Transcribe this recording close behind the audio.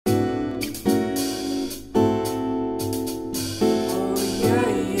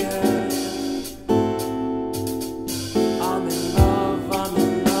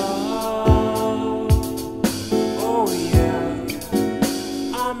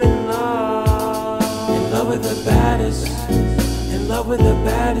in love with the baddest, in love with the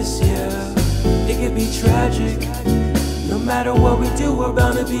baddest, yeah. It could be tragic, no matter what we do, we're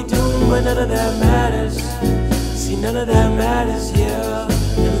bound to be doomed, but none of that matters. See, none of that matters, yeah.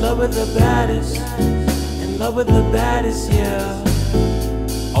 In love with the baddest, in love with the baddest, yeah.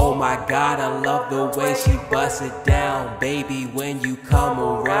 Oh my God, I love the way she busts it down. Baby, when you come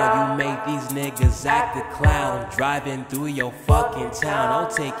around, you make these niggas act a clown. Driving through your fucking town, I'll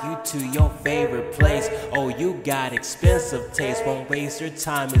take you to your favorite place. Oh, you got expensive taste, won't waste your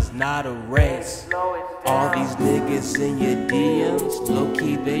time, it's not a race. All these niggas in your DMs,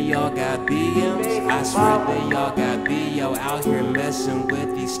 low-key they all got BMs. I swear they all got BO out here messing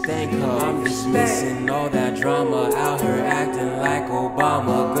with these stank hoes. I'm just missing all that drama, out here acting like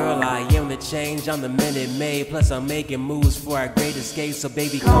Obama. Girl, I am the change, I'm the Minute Maid. Plus I'm making moves for our great escape. So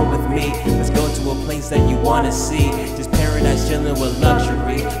baby, come with me, let's go to a place that you wanna see. Just paradise chilling with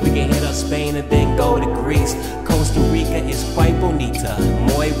luxury. We can hit up Spain and then go to Greece. Costa Rica is quite bonita,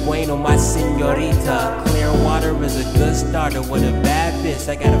 muy bueno my señorita. Clear water is a good starter with a bad bitch.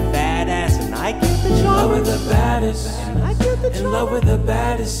 I got a fat ass and I get the trouble. In love with the baddest, and I get the trouble. In love with the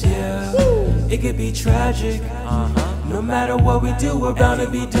baddest, yeah. It could be tragic, no matter what we do, we're bound to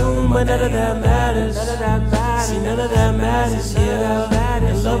be doomed, but none of that matters. See, none of that matters, yeah.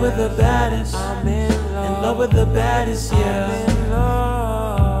 In love with the baddest, in love with the baddest, yeah.